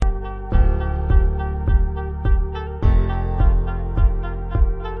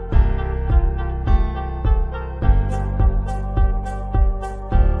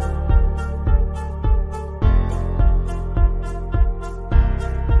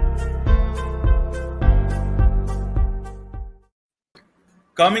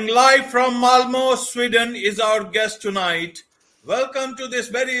Coming live from Malmö, Sweden is our guest tonight. Welcome to this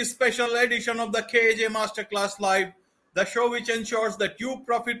very special edition of the KJ Masterclass Live, the show which ensures that you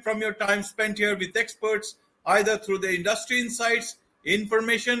profit from your time spent here with experts, either through the industry insights,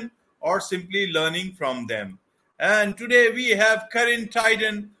 information, or simply learning from them. And today we have Karin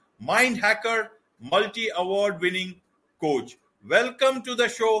Tyden, mind hacker, multi-award winning coach. Welcome to the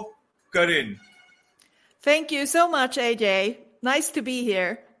show, Karin. Thank you so much, AJ. Nice to be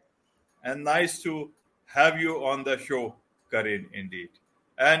here. And nice to have you on the show, Karin, indeed.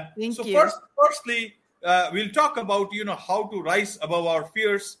 And Thank so you. Firstly, we'll talk about, how to rise above our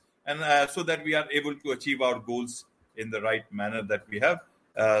fears and so that we are able to achieve our goals in the right manner that we have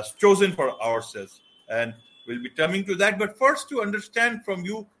chosen for ourselves. And we'll be coming to that. But first, to understand from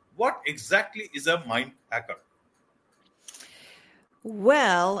you, what exactly is a mind hacker?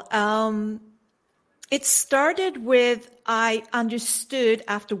 Well, it started with I understood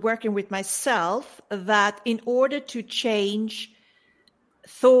after working with myself that in order to change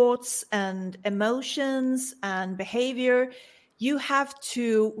thoughts and emotions and behavior, you have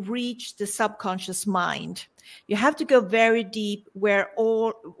to reach the subconscious mind. You have to go very deep where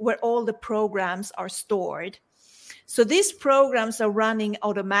all the programs are stored. So these programs are running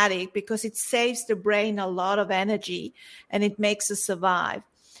automatic because it saves the brain a lot of energy and it makes us survive.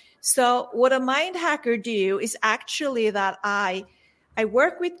 So what a mind hacker do is actually that I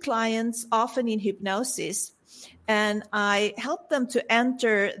work with clients often in hypnosis, and I help them to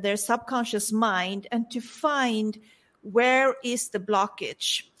enter their subconscious mind and to find where is the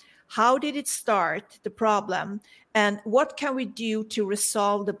blockage. How did it start, the problem? And what can we do to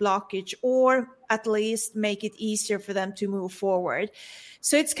resolve the blockage or at least make it easier for them to move forward?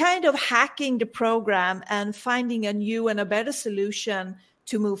 So it's kind of hacking the program and finding a new and a better solution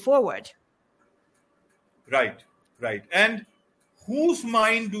to move forward. Right. And whose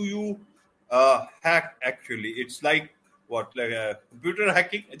mind do you hack actually? It's like what, like computer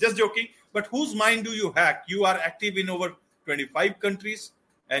hacking? Just joking. But whose mind do you hack? You are active in over 25 countries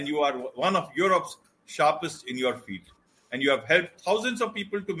and you are one of Europe's sharpest in your field. And you have helped thousands of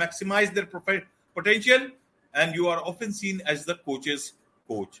people to maximize their potential, and you are often seen as the coach's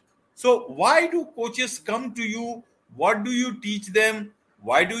coach. So why do coaches come to you? What do you teach them?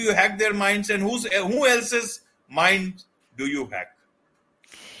 Why do you hack their minds, and who else's mind do you hack?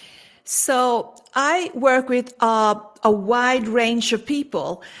 So I work with a wide range of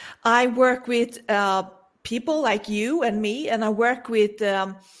people. I work with people like you and me, and I work with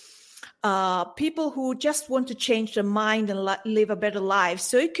people who just want to change their mind and live a better life.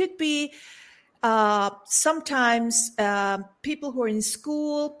 So it could be sometimes people who are in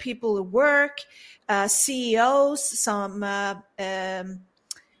school, people who work, CEOs, some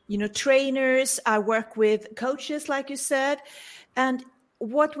trainers. I work with coaches, like you said. And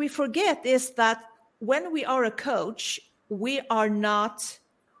what we forget is that when we are a coach, we are not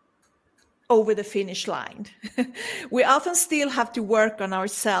over the finish line. We often still have to work on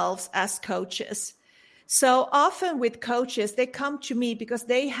ourselves as coaches. So often with coaches, they come to me because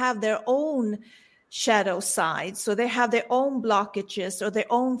they have their own shadow side. So they have their own blockages or their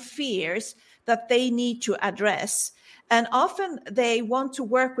own fears that they need to address. And often they want to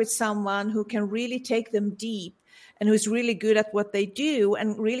work with someone who can really take them deep and who's really good at what they do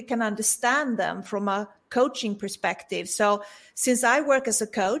and really can understand them from a coaching perspective. So since I work as a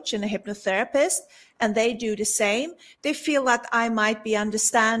coach and a hypnotherapist, and they do the same, they feel that I might be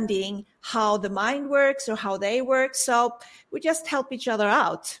understanding how the mind works or how they work. So we just help each other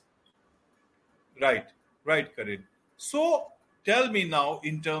out. Right, Karin. So tell me now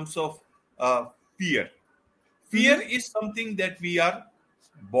in terms of fear. Fear is something that we are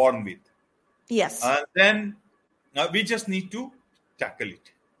born with. Yes. And then we just need to tackle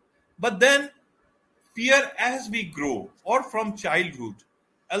it. But then fear as we grow or from childhood,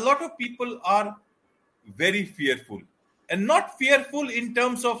 a lot of people are very fearful. And not fearful in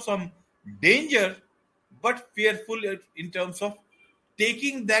terms of some danger, but fearful in terms of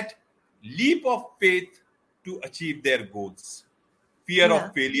taking that leap of faith to achieve their goals. Fear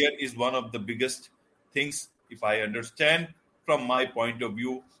of failure is one of the biggest things, if I understand from my point of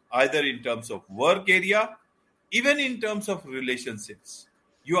view, either in terms of work area, even in terms of relationships.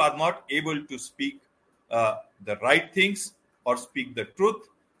 You are not able to speak the right things or speak the truth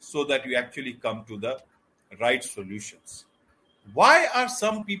so that you actually come to the right solutions. Why are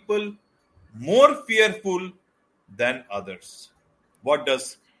some people more fearful than others? What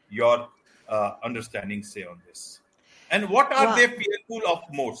does your understanding say on this? And what are they fearful of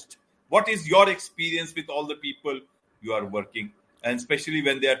most? What is your experience with all the people you are working, and especially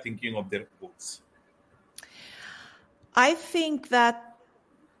when they are thinking of their goals? I think that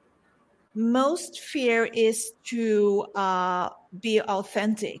most fear is to be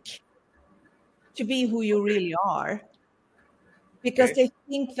authentic, to be who you really are, because Okay. they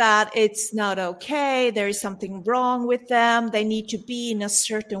think that it's not okay. There is something wrong with them. They need to be in a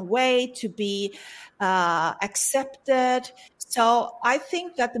certain way to be accepted. So I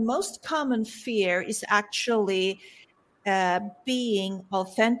think that the most common fear is actually being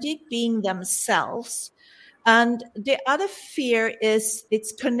authentic, being themselves. And the other fear is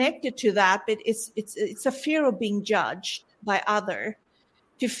it's connected to that, but it's a fear of being judged by other,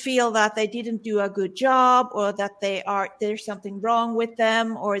 to feel that they didn't do a good job, or that there's something wrong with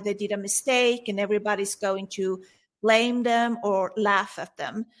them, or they did a mistake and everybody's going to blame them or laugh at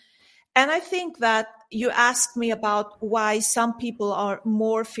them. And I think that you asked me about why some people are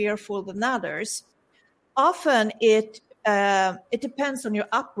more fearful than others. Often it depends on your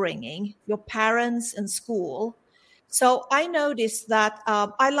upbringing, your parents and school. So I noticed that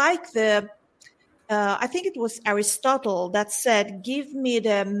I like I think it was Aristotle that said, give me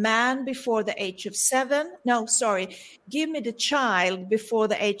the man before the age of 7. No, sorry. Give me the child before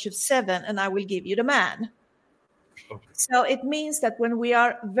the age of 7 and I will give you the man. Okay. So it means that when we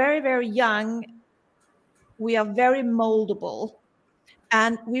are very, very young, we are very moldable.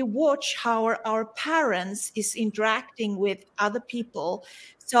 And we watch how our parents is interacting with other people.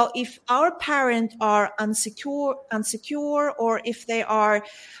 So if our parents are insecure, or if they are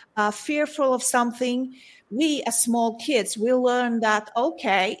fearful of something, we as small kids will learn that,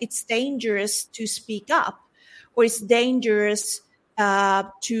 okay, it's dangerous to speak up, or it's dangerous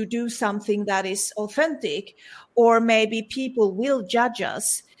to do something that is authentic, or maybe people will judge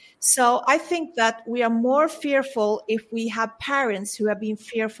us. So I think that we are more fearful if we have parents who have been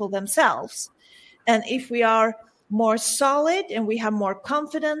fearful themselves. And if we are more solid and we have more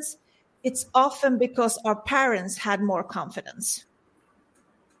confidence, it's often because our parents had more confidence.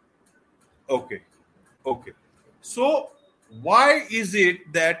 Okay. Okay. So why is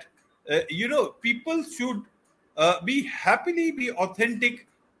it that people should be authentic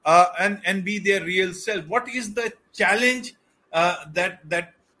and be their real self? What is the challenge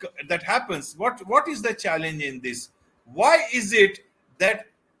that happens? What is the challenge in this? Why is it that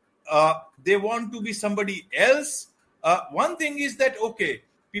they want to be somebody else? One thing is that, okay,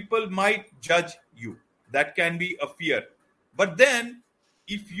 people might judge you. That can be a fear. But then,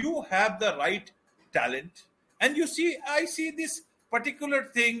 if you have the right talent, and I see this particular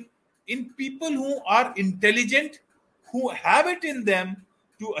thing in people who are intelligent, who have it in them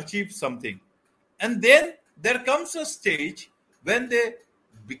to achieve something. And then there comes a stage when they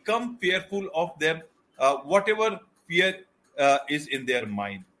become fearful of them, whatever fear is in their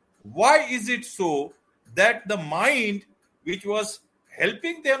mind. Why is it so that the mind, which was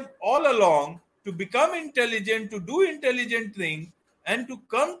helping them all along to become intelligent, to do intelligent things, and to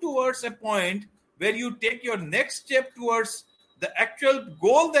come towards a point where you take your next step towards the actual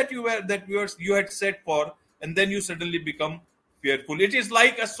goal that you had set for, and then you suddenly become fearful? It is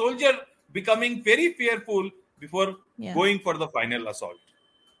like a soldier becoming very fearful before going for the final assault.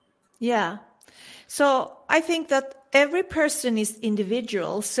 Yeah. So I think that every person is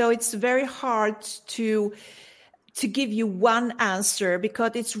individual. So it's very hard to give you one answer,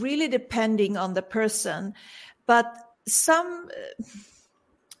 because it's really depending on the person. But some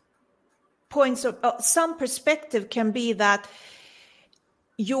points of some perspective can be that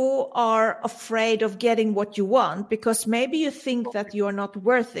you are afraid of getting what you want because maybe you think that you're not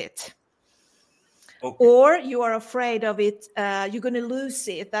worth it. Okay. Or you are afraid of it, you're going to lose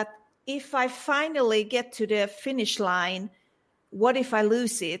it, that if I finally get to the finish line, what if I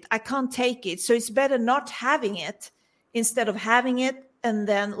lose it? I can't take it. So it's better not having it instead of having it and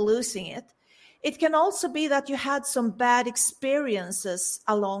then losing it. It can also be that you had some bad experiences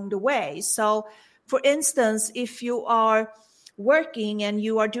along the way. So, for instance, if you are working and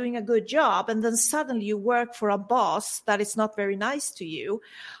you are doing a good job, and then suddenly you work for a boss that is not very nice to you,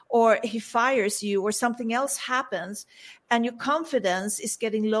 or he fires you, or something else happens, and your confidence is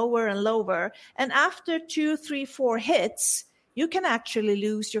getting lower and lower. And after 2, 3, 4 hits, you can actually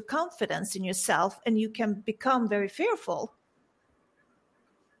lose your confidence in yourself and you can become very fearful.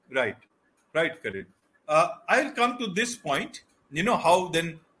 Right, Karin. I'll come to this point, how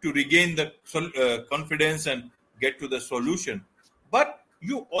then to regain the confidence and get to the solution. But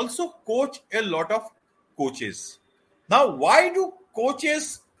you also coach a lot of coaches. Now, why do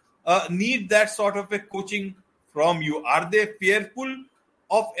coaches need that sort of a coaching from you? Are they fearful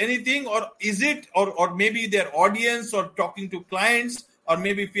of anything, or is it, or maybe their audience, or talking to clients, or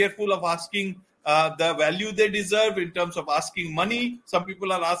maybe fearful of asking the value they deserve in terms of asking money? Some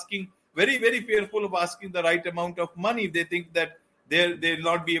people are asking very, very fearful of asking the right amount of money. They think that they'll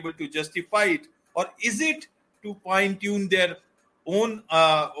not be able to justify it? Or is it to fine tune their own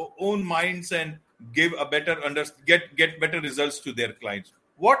minds and give a better get better results to their clients?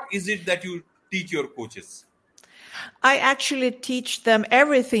 What is it that you teach your coaches? I actually teach them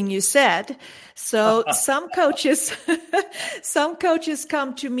everything you said. So some coaches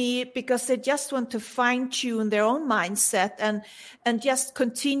come to me because they just want to fine tune their own mindset and just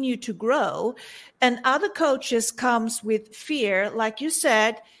continue to grow. And other coaches comes with fear, like you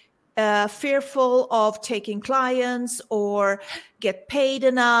said, fearful of taking clients or get paid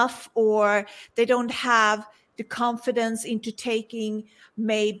enough, or they don't have the confidence into taking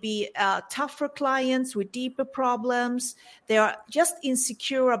maybe tougher clients with deeper problems. They are just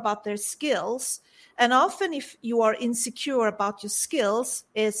insecure about their skills. And often if you are insecure about your skills,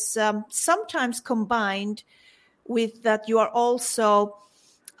 it's sometimes combined with that you are also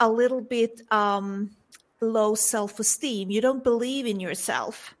a little bit low self-esteem. You don't believe in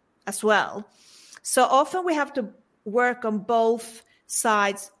yourself as well. So often we have to work on both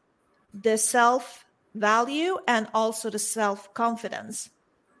sides, the self-value and also the self-confidence.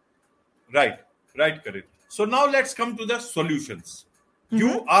 Right, Karin. So now let's come to the solutions.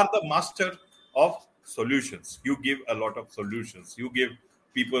 You are the master of solutions. You give a lot of solutions. You give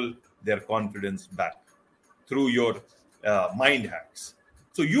people their confidence back through your mind hacks.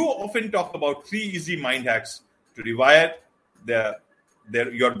 So you often talk about 3 easy mind hacks to rewire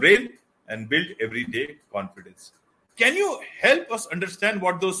your brain and build everyday confidence. Can you help us understand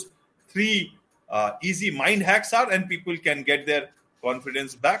what those 3 easy mind hacks are, and people can get their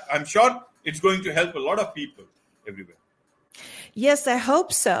confidence back? I'm sure it's going to help a lot of people everywhere. Yes, I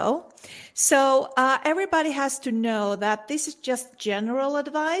hope so. So everybody has to know that this is just general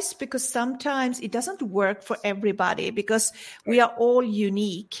advice, because sometimes it doesn't work for everybody because we are all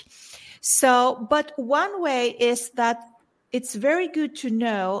unique. So, but one way is that it's very good to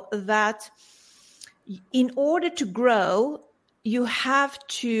know that in order to grow, you have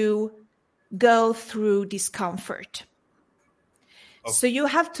to go through discomfort. Okay. So you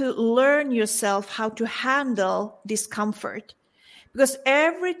have to learn yourself how to handle discomfort, because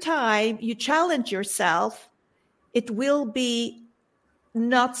every time you challenge yourself, it will be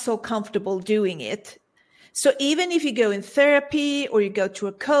not so comfortable doing it. So even if you go in therapy, or you go to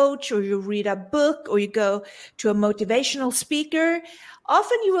a coach, or you read a book, or you go to a motivational speaker,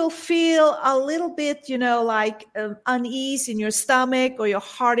 often you will feel a little bit, like unease in your stomach, or your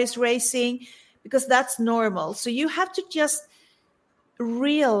heart is racing, because that's normal. So you have to just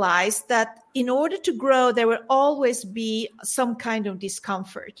realize that in order to grow, there will always be some kind of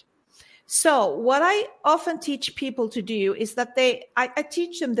discomfort. So what I often teach people to do is that I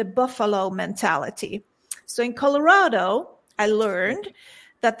teach them the buffalo mentality. So in Colorado, I learned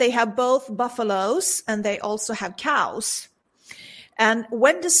that they have both buffaloes and they also have cows. And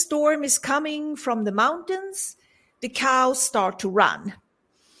when the storm is coming from the mountains, the cows start to run.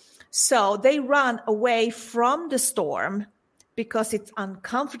 So they run away from the storm because it's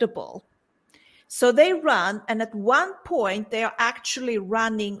uncomfortable. So they run, and at one point they are actually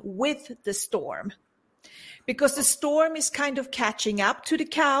running with the storm, because the storm is kind of catching up to the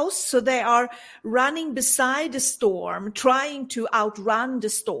cows. So they are running beside the storm, trying to outrun the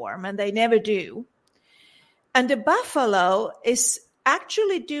storm, and they never do. And the buffalo is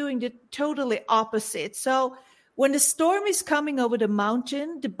actually doing the totally opposite. So when the storm is coming over the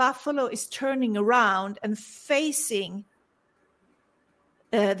mountain, the buffalo is turning around and facing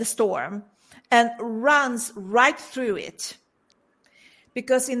the storm and runs right through it.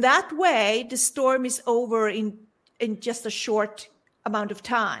 Because in that way, the storm is over in just a short amount of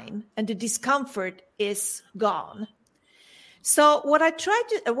time, and the discomfort is gone. So what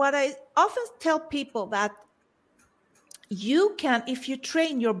I often tell people that you can, if you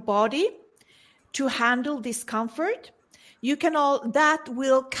train your body to handle discomfort, that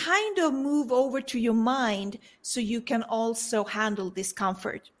will kind of move over to your mind, so you can also handle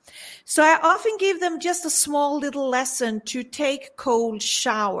discomfort. So I often give them just a small little lesson to take cold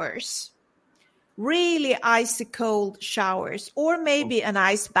showers, really icy cold showers, or maybe an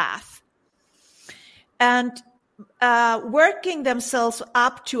ice bath, and working themselves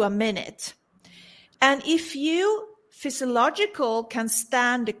up to a minute. And if you physiological can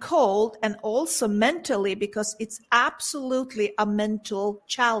stand the cold, and also mentally, because it's absolutely a mental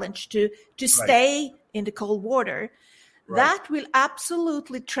challenge to stay in the cold water, that will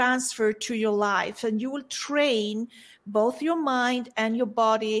absolutely transfer to your life, and you will train both your mind and your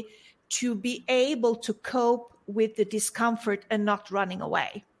body to be able to cope with the discomfort and not running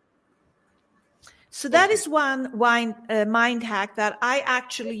away. So that is one mind hack that I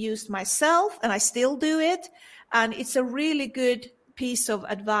actually used myself, and I still do it. And it's a really good piece of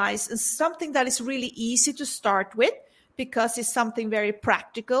advice, and something that is really easy to start with because it's something very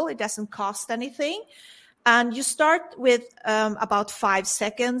practical. It doesn't cost anything. And you start with about 5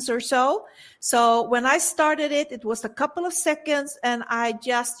 seconds or so. So when I started it, it was a couple of seconds, and I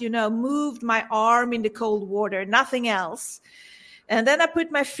just, moved my arm in the cold water, nothing else. And then I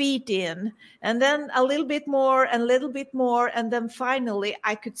put my feet in, and then a little bit more and a little bit more. And then finally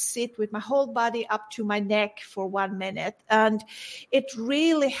I could sit with my whole body up to my neck for 1 minute. And it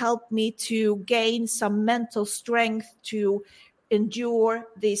really helped me to gain some mental strength to endure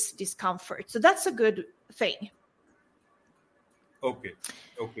this discomfort. So that's a good thing. Okay.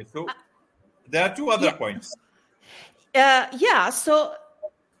 So there are 2 other points. So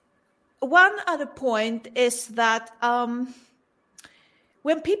one other point is that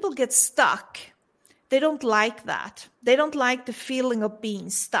when people get stuck, they don't like that. They don't like the feeling of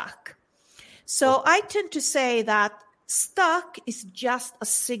being stuck. So I tend to say that stuck is just a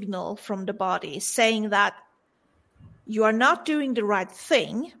signal from the body saying that you are not doing the right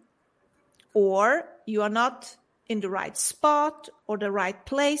thing, or you are not in the right spot or the right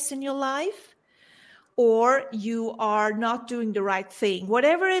place in your life, or you are not doing the right thing.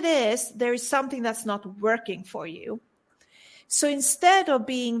 Whatever it is, there is something that's not working for you. So instead of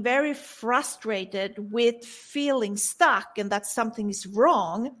being very frustrated with feeling stuck and that something is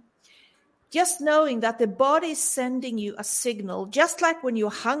wrong, just knowing that the body is sending you a signal, just like when you're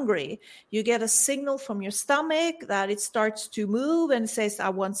hungry, you get a signal from your stomach that it starts to move and says, I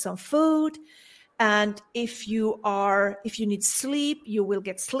want some food. And if you need sleep, you will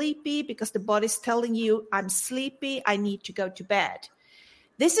get sleepy because the body's telling you, I'm sleepy, I need to go to bed.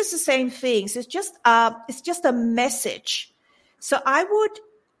 This is the same thing. So it's just a message. So I would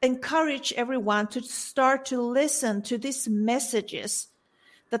encourage everyone to start to listen to these messages,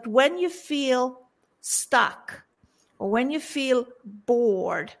 that when you feel stuck, or when you feel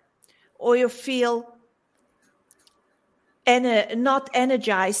bored, or you feel not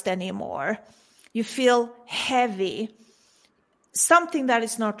energized anymore, you feel heavy, something that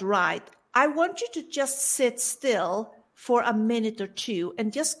is not right, I want you to just sit still for a minute or 2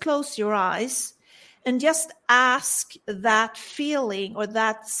 and just close your eyes and just ask that feeling or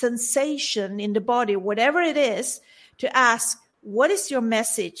that sensation in the body, whatever it is, to ask, what is your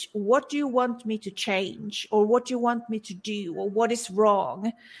message? What do you want me to change? Or what do you want me to do? Or what is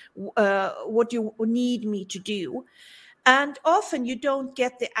wrong? What do you need me to do? And often you don't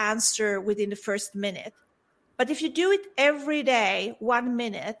get the answer within the first minute. But if you do it every day, 1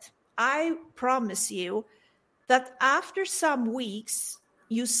 minute, I promise you that after some weeks,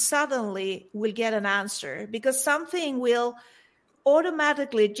 you suddenly will get an answer, because something will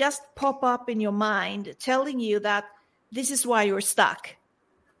automatically just pop up in your mind telling you that this is why you're stuck.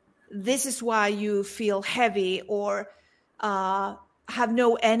 This is why you feel heavy or have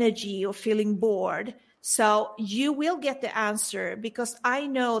no energy or feeling bored. So you will get the answer, because I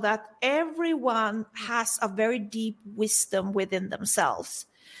know that everyone has a very deep wisdom within themselves.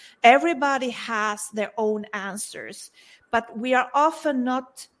 Everybody has their own answers, but we are often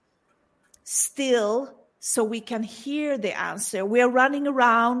not still so we can hear the answer. We are running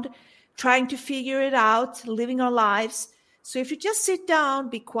around trying to figure it out, living our lives. So if you just sit down,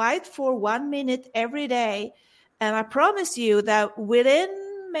 be quiet for 1 minute every day, and I promise you that within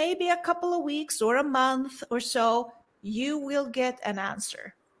maybe a couple of weeks or a month or so, you will get an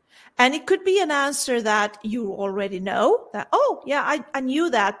answer. And it could be an answer that you already know, that, oh, yeah, I knew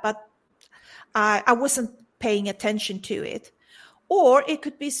that, but I wasn't paying attention to it. Or it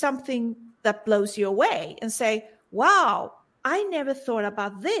could be something that blows you away and say, wow, I never thought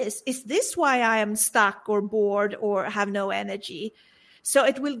about this. Is this why I am stuck or bored or have no energy? So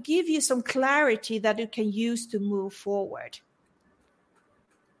it will give you some clarity that you can use to move forward.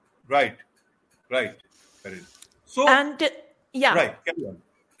 Right. So, and yeah. Right.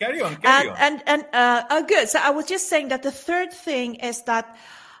 Carry on. And good. So I was just saying that the third thing is that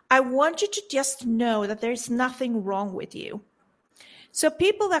I want you to just know that there's nothing wrong with you. So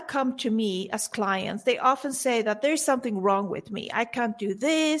people that come to me as clients, they often say that there's something wrong with me. I can't do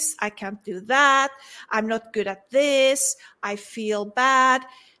this. I can't do that. I'm not good at this. I feel bad.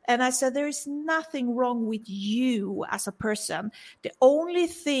 And I said, there is nothing wrong with you as a person. The only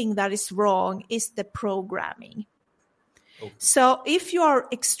thing that is wrong is the programming. Okay. So if you are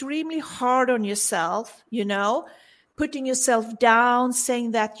extremely hard on yourself, putting yourself down,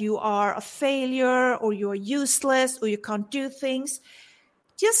 saying that you are a failure or you're useless or you can't do things,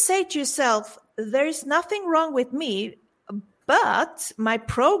 just say to yourself, there is nothing wrong with me, but my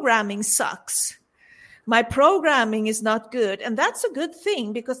programming sucks. my programming is not good. And that's a good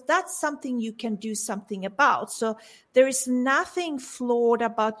thing, because that's something you can do something about. So there is nothing flawed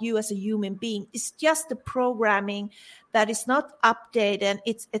about you as a human being. It's just the programming that is not updated.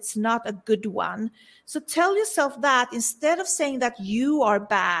 It's not a good one. So tell yourself that instead of saying that you are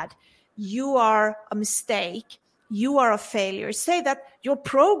bad, you are a mistake, you are a failure, say that your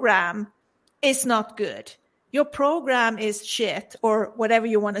program is not good. Your program is shit, or whatever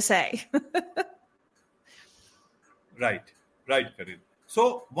you want to say. Right, Karin.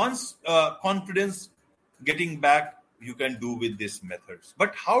 So once confidence getting back, you can do with these methods.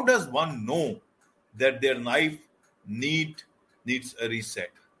 But how does one know that their life needs a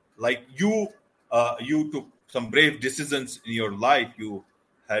reset? Like you took some brave decisions in your life. You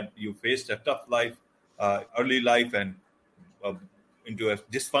faced a tough life, early life, and into a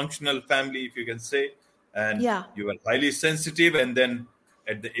dysfunctional family, if you can say. And you were highly sensitive, and then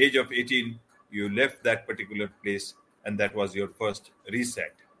at the age of 18 you left that particular place, and that was your first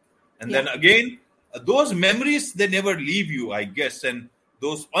reset. And then again, those memories, they never leave you, I guess, and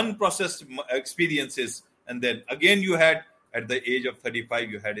those unprocessed experiences. And then again, you had, at the age of 35,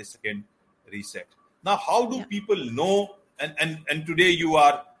 you had a second reset. Now, how do people know? And today you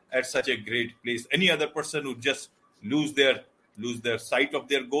are at such a great place. Any other person who just lose their sight of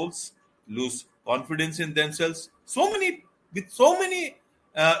their goals, lose confidence in themselves, so many,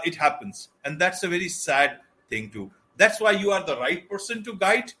 it happens, and that's a very sad thing too. That's why you are the right person to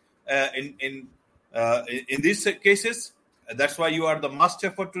guide in these cases. That's why you are the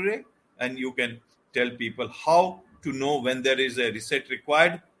master for today, and you can tell people how to know when there is a reset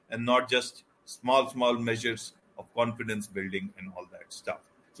required, and not just small measures of confidence building and all that stuff.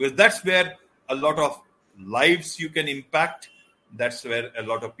 Because that's where a lot of lives you can impact. That's where a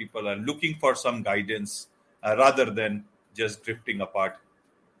lot of people are looking for some guidance rather than just drifting apart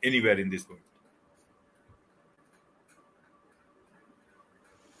anywhere in this world.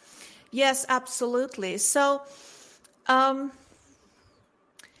 Yes, absolutely. So the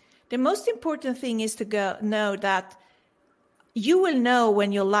most important thing is to know that you will know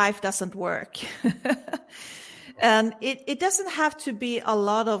when your life doesn't work. And it doesn't have to be a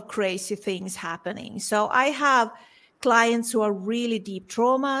lot of crazy things happening. So I have clients who are really deep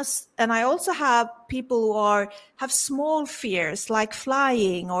traumas, and I also have people who have small fears like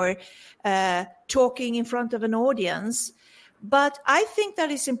flying or talking in front of an audience. But I think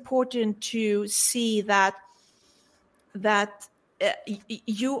that it's important to see that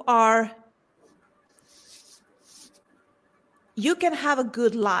you can have a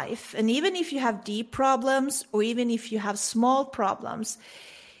good life. And even if you have deep problems, or even if you have small problems,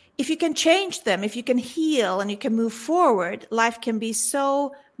 if you can change them, if you can heal and you can move forward, life can be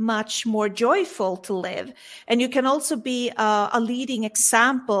so much more joyful to live. And you can also be a leading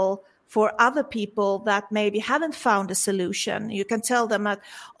example for other people that maybe haven't found a solution. You can tell them that,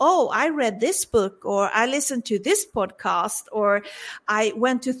 oh, I read this book, or I listened to this podcast, or I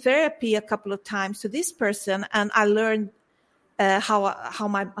went to therapy a couple of times to this person, and I learned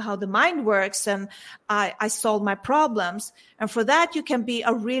how the mind works, and I solve my problems. And for that, you can be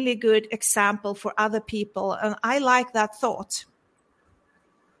a really good example for other people. And I like that thought.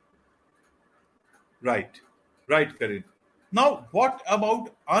 Right, Karin. Now, what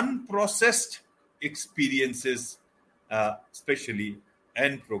about unprocessed experiences, especially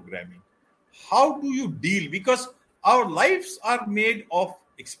and programming? How do you deal? Because our lives are made of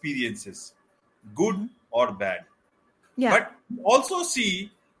experiences, good or bad. Yeah. But also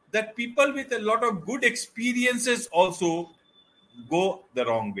see that people with a lot of good experiences also go the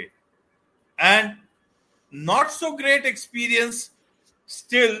wrong way. And not so great experience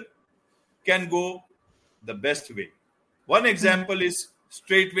still can go the best way. One example is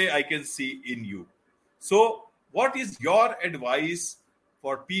straightway I can see in you. So what is your advice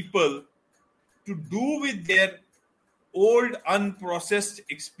for people to do with their old unprocessed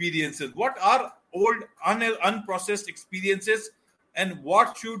experiences? What are old unprocessed experiences, and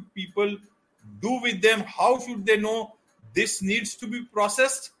what should people do with them? How should they know this needs to be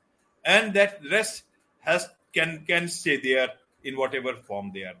processed, and that rest can stay there in whatever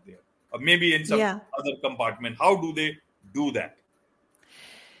form they are there, or maybe in some other compartment? How do they do that?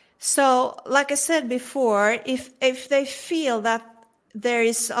 So, like I said before, if they feel that there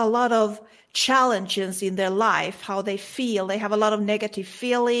is a lot of challenges in their life, how they feel, they have a lot of negative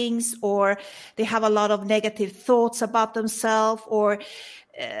feelings, or they have a lot of negative thoughts about themselves, or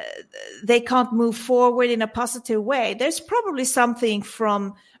they can't move forward in a positive way, there's probably something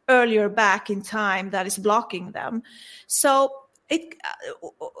from earlier back in time that is blocking them. So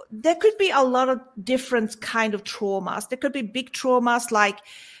there could be a lot of different kind of traumas. There could be big traumas like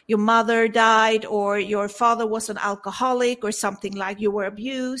your mother died, or your father was an alcoholic, or something like you were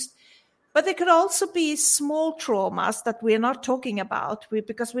abused. But there could also be small traumas that we're not talking about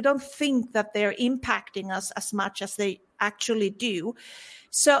because we don't think that they're impacting us as much as they actually do.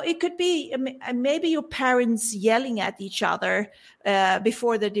 So it could be maybe your parents yelling at each other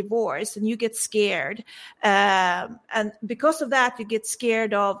before the divorce, and you get scared. And because of that, you get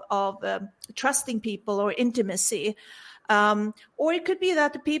scared of trusting people or intimacy. Or it could be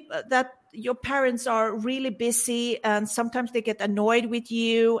that that your parents are really busy, and sometimes they get annoyed with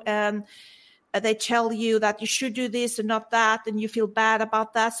you, and they tell you that you should do this and not that, and you feel bad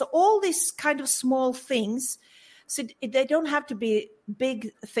about that. So all these kind of small things, so they don't have to be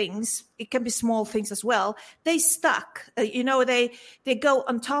big things. It can be small things as well. They stuck, they go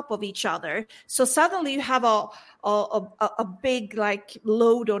on top of each other. So suddenly you have a big like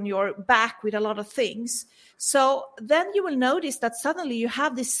load on your back with a lot of things. So then you will notice that suddenly you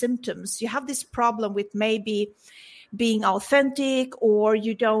have these symptoms. You have this problem with maybe being authentic, or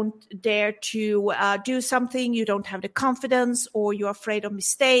you don't dare to do something. You don't have the confidence, or you're afraid of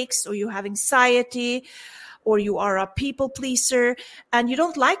mistakes, or you have anxiety, or you are a people pleaser, and you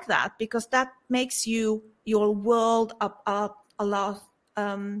don't like that because that makes your world a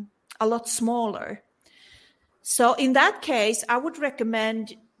lot smaller. So in that case, I would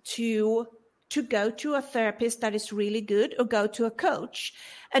recommend to go to a therapist that is really good, or go to a coach,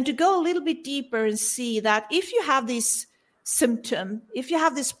 and to go a little bit deeper and see that if you have this symptom, if you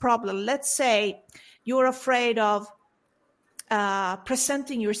have this problem, let's say you're afraid of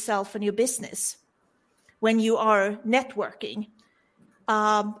presenting yourself and your business when you are networking,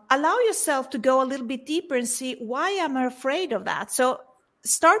 allow yourself to go a little bit deeper and see, why am I afraid of that? So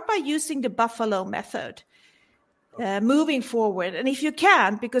start by using the Buffalo method, moving forward. And if you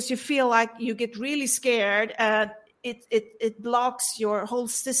can't, because you feel like you get really scared and it blocks your whole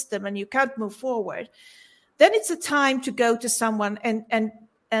system and you can't move forward, then it's a time to go to someone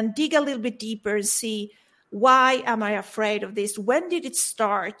and dig a little bit deeper and see, why am I afraid of this? When did it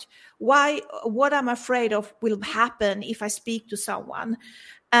start? What I'm afraid of will happen if I speak to someone?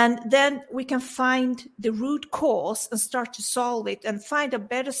 And then we can find the root cause and start to solve it, and find a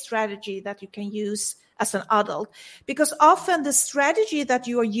better strategy that you can use as an adult. Because often the strategy that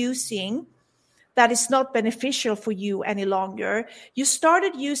you are using that is not beneficial for you any longer, you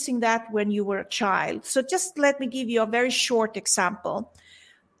started using that when you were a child. So just let me give you a very short example.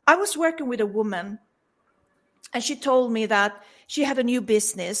 I was working with a woman, and she told me that she had a new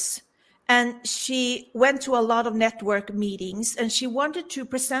business, and she went to a lot of network meetings, and she wanted to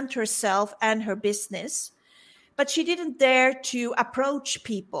present herself and her business, but she didn't dare to approach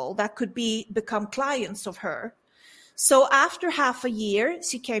people that could become clients of her. So after half a year,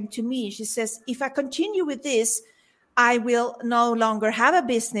 she came to me. She says, if I continue with this, I will no longer have a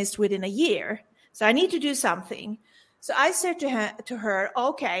business within a year. So I need to do something. So I said to her,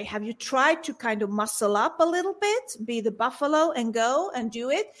 okay, have you tried to kind of muscle up a little bit, be the buffalo and go and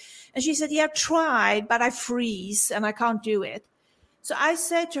do it? And she said, yeah, I've tried, but I freeze and I can't do it. So I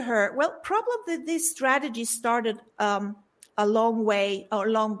said to her, well, probably this strategy started a long way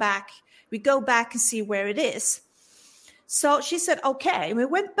or long back. We go back and see where it is. So she said, okay. We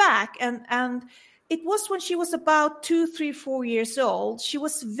went back, and it was when she was about 2, 3, 4 years old. She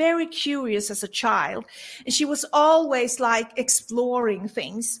was very curious as a child, and she was always like exploring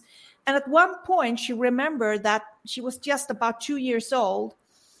things. And at one point, she remembered that she was just about 2 years old,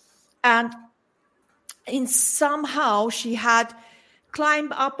 and somehow she had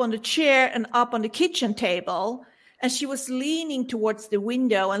climbed up on the chair and up on the kitchen table, and she was leaning towards the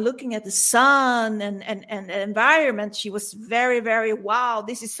window and looking at the sun and the environment. She was very, very, wow,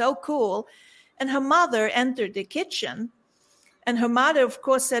 this is so cool. And her mother entered the kitchen. And her mother, of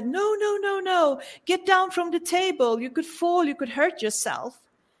course, said, no, get down from the table. You could fall, you could hurt yourself.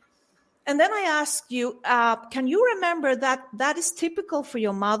 And then I asked you, can you remember that is typical for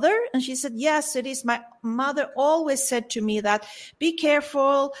your mother? And she said, yes, it is. My mother always said to me that, be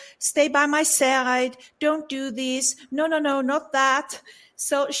careful, stay by my side, don't do this. No, not that.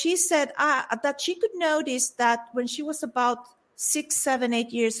 So she said that she could notice that when she was about 6, 7,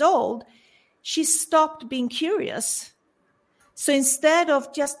 8 years old, she stopped being curious. So instead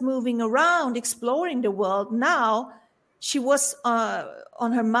of just moving around, exploring the world, now she was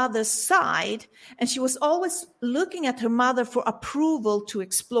on her mother's side, and she was always looking at her mother for approval to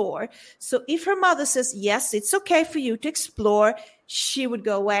explore. So if her mother says, yes, it's okay for you to explore, she would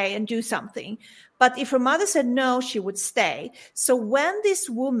go away and do something. But if her mother said no, she would stay. So when this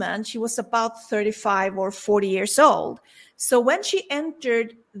woman, she was about 35 or 40 years old. So when she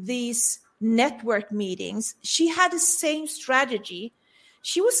entered these network meetings, she had the same strategy.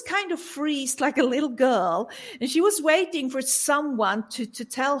 she was kind of freezed like a little girl. And she was waiting for someone to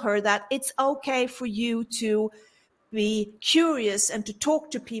tell her that it's okay for you to be curious and to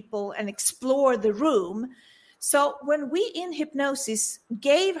talk to people and explore the room. So when we in hypnosis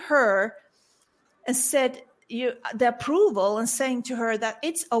gave her and said the approval and saying to her that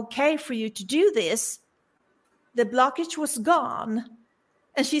it's okay for you to do this, the blockage was gone.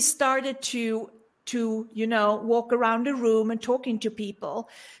 And she started to walk around the room and talking to people.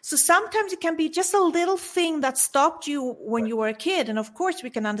 So sometimes it can be just a little thing that stopped you when you were a kid. And of course, we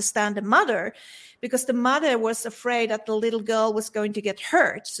can understand the mother, because the mother was afraid that the little girl was going to get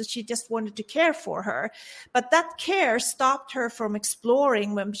hurt. So she just wanted to care for her. But that care stopped her from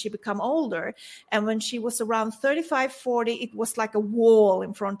exploring when she became older. And when she was around 35, 40, it was like a wall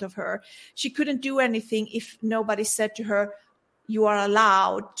in front of her. She couldn't do anything if nobody said to her, you are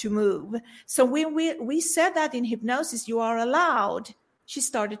allowed to move. So when we said that in hypnosis, you are allowed, she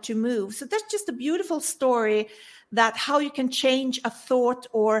started to move. So that's just a beautiful story, that how you can change a thought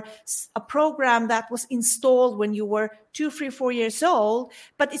or a program that was installed when you were 2, 3, 4 years old,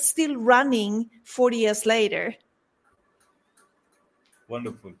 but it's still running 40 years later.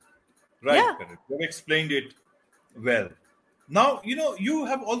 Wonderful. Right, Yeah. correct. You have explained it well. Now, you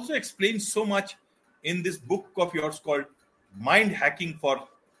have also explained so much in this book of yours called Mind Hacking for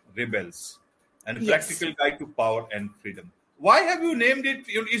Rebels and a Yes. Practical Guide to Power and Freedom. Why have you named it?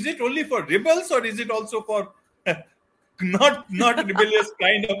 Is it only for rebels, or is it also for not rebellious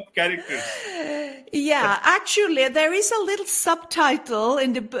kind of characters? Yeah, actually, there is a little subtitle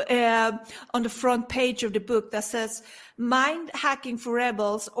in on the front page of the book that says "Mind Hacking for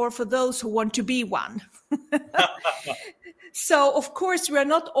Rebels" or for those who want to be one. So, of course, we are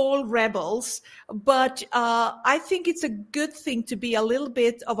not all rebels, but I think it's a good thing to be a little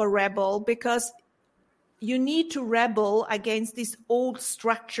bit of a rebel, because you need to rebel against these old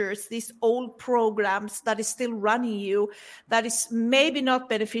structures, these old programs that is still running you, that is maybe not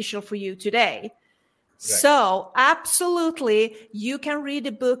beneficial for you today. Right. So absolutely, you can read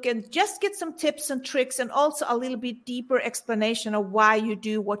a book and just get some tips and tricks, and also a little bit deeper explanation of why you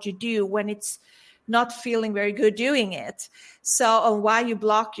do what you do when it's not feeling very good doing it. So why you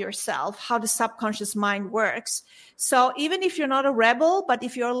block yourself, how the subconscious mind works. So even if you're not a rebel, but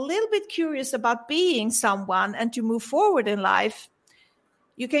if you're a little bit curious about being someone and to move forward in life,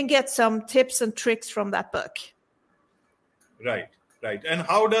 you can get some tips and tricks from that book. Right. And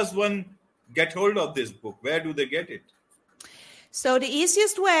how does one get hold of this book? Where do they get it? So the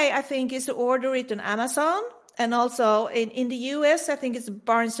easiest way, I think, is to order it on Amazon. And also in the US, I think it's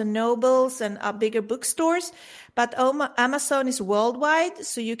Barnes and Nobles and bigger bookstores. But Amazon is worldwide,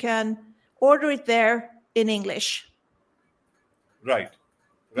 so you can order it there in English. Right.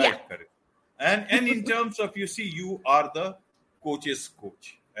 Yeah. Correct. And in terms of, you are the coach's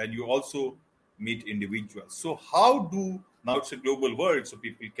coach, and you also meet individuals. So now it's a global world, so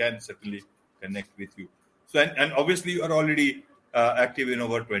people can certainly connect with you. So and obviously you are already active in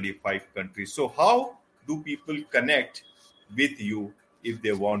over 25 countries. So how do people connect with you if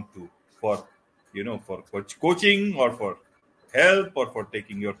they want to, for coaching or for help or for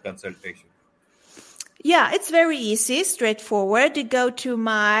taking your consultation? Yeah, it's very easy, straightforward. You go to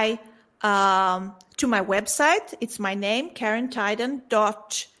my website. It's my name,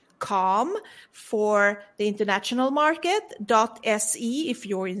 KarenTyden.com for the international market, .se if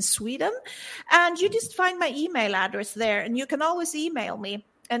you're in Sweden. And you just find my email address there, and you can always email me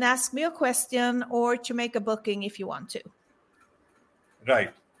and ask me a question or to make a booking if you want to.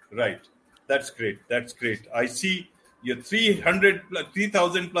 Right. That's great. I see your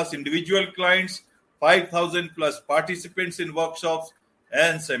 3,000 plus individual clients, 5,000 plus participants in workshops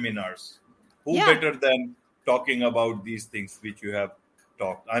and seminars. Who better than talking about these things which you have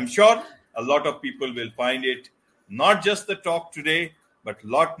talked? I'm sure a lot of people will find it, not just the talk today, but a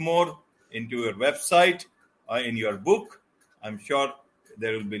lot more into your website, in your book. I'm sure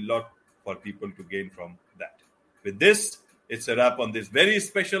there will be a lot for people to gain from that. With this, it's a wrap on this very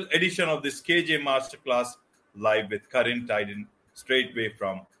special edition of this KJ Masterclass live with Karen Tyden, straightway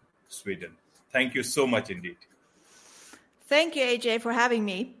from Sweden. Thank you so much indeed. Thank you, AJ, for having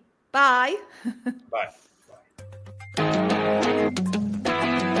me. Bye. Bye.